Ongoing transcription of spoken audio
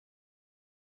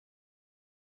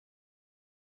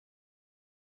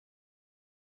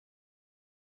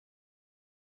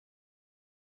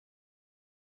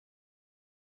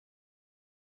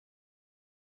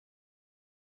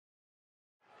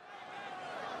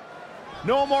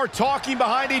No more talking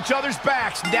behind each other's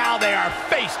backs. Now they are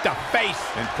face to face.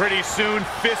 And pretty soon,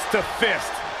 fist to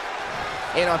fist.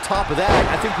 And on top of that,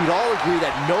 I think we'd all agree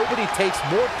that nobody takes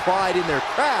more pride in their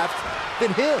craft than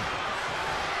him.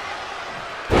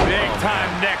 Big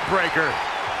time neck breaker.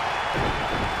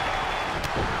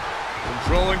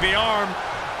 Controlling the arm.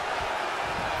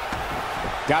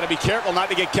 Got to be careful not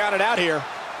to get counted out here.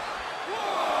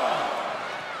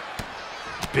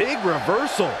 Big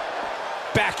reversal.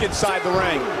 Back inside the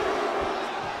ring.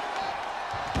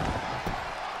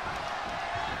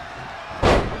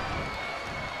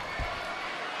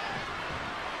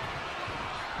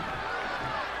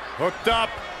 Hooked up.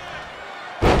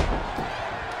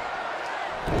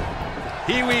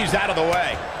 He weaves out of the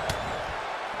way.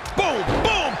 Boom,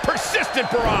 boom, persistent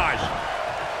barrage.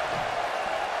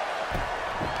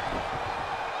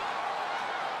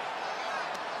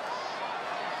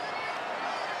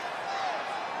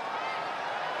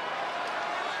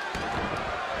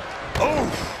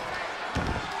 Oof.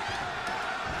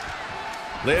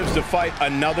 Lives to fight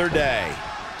another day.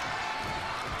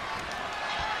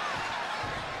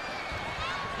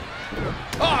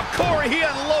 Oh, Corey, he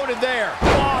unloaded there.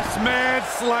 Boss man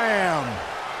slam.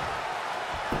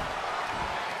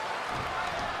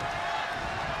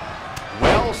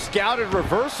 Well scouted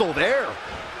reversal there.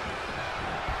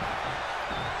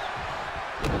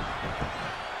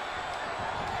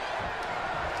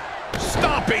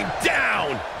 Stomping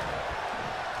down.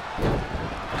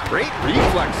 Great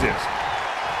reflexes.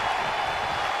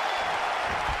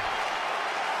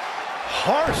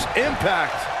 Harsh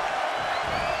impact.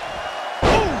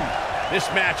 This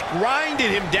match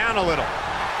grinded him down a little.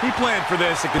 He planned for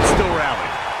this and could still rally.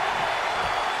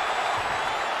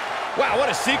 Wow, what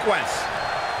a sequence.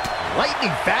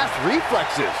 Lightning fast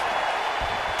reflexes.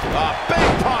 A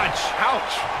big punch.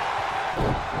 Ouch.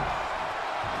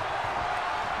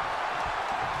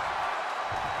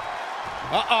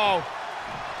 Uh-oh.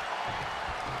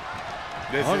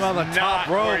 This Hung is on the not top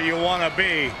rope. where you want to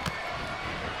be.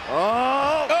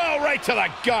 Oh, right to the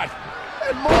gut.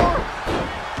 And more.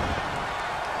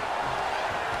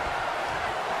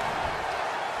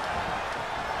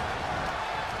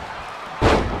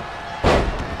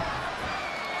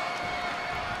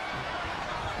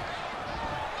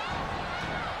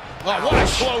 Oh, what a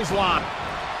clothesline.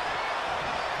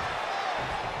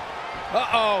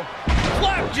 Uh-oh.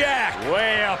 Flapjack.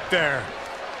 Way up there.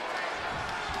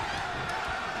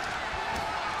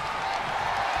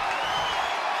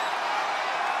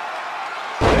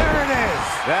 There it is.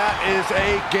 That is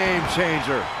a game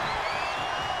changer.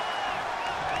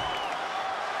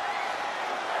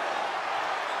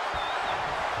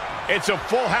 It's a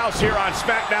full house here on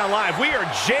SmackDown Live. We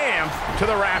are jammed to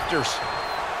the rafters.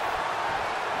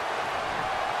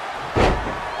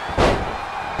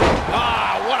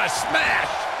 What a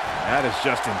smash! That is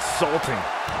just insulting.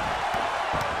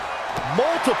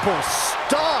 Multiple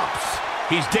stops.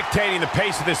 He's dictating the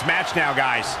pace of this match now,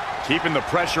 guys. Keeping the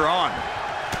pressure on.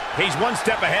 He's one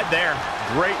step ahead there.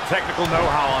 Great technical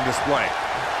know-how on display.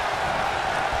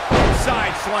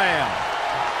 Side slam.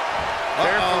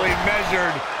 Carefully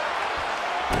measured.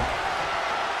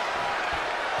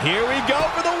 Here we go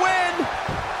for the win.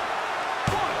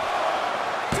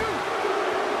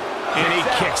 And he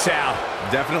kicks out.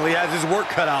 Definitely has his work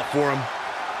cut out for him.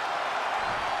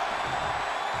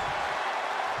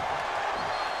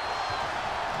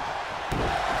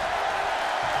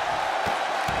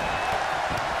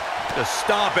 Just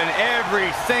stomping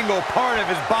every single part of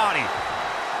his body.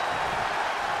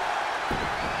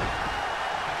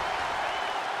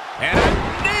 And a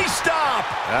knee stomp.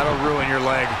 That'll ruin your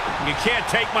leg. You can't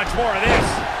take much more of this.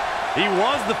 He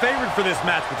was the favorite for this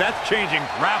match, but that's changing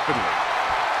rapidly.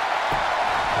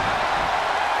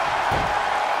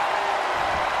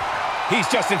 He's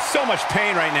just in so much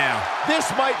pain right now. This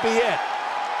might be it.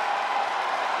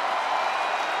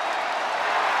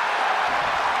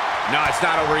 No, it's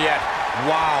not over yet.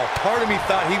 Wow, part of me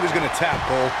thought he was going to tap,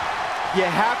 Cole. You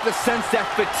have to sense that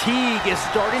fatigue is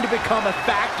starting to become a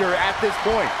factor at this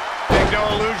point. Make no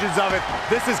illusions of it.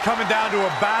 This is coming down to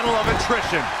a battle of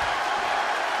attrition.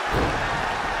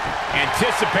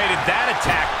 Anticipated that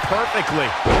attack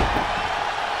perfectly.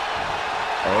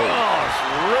 Oh, it's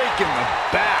raking the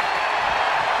back.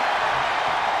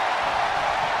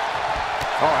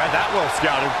 All right, that well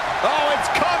scouted. Oh, it's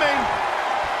coming.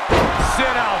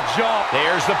 Sit out, jump.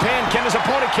 There's the pin. Can his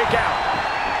opponent kick out?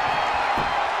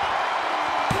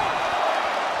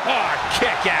 Oh,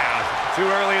 kick out. Too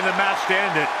early in the match to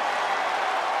end it.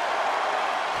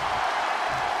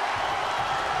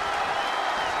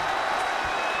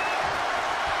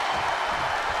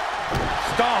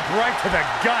 Stomp right to the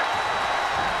gut.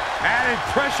 Added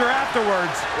pressure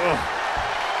afterwards. Ugh.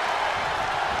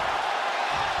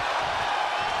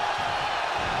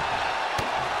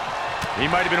 He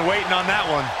might have been waiting on that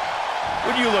one.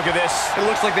 When you look at this, It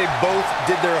looks like they both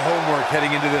did their homework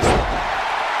heading into this one.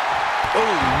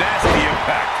 Oh, nasty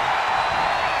impact.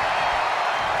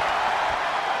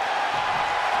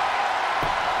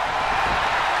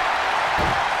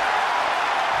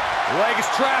 leg is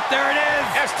trapped. There it is.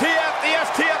 STF, the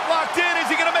STF locked in. Is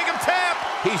he going to make him tap?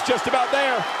 He's just about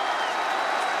there.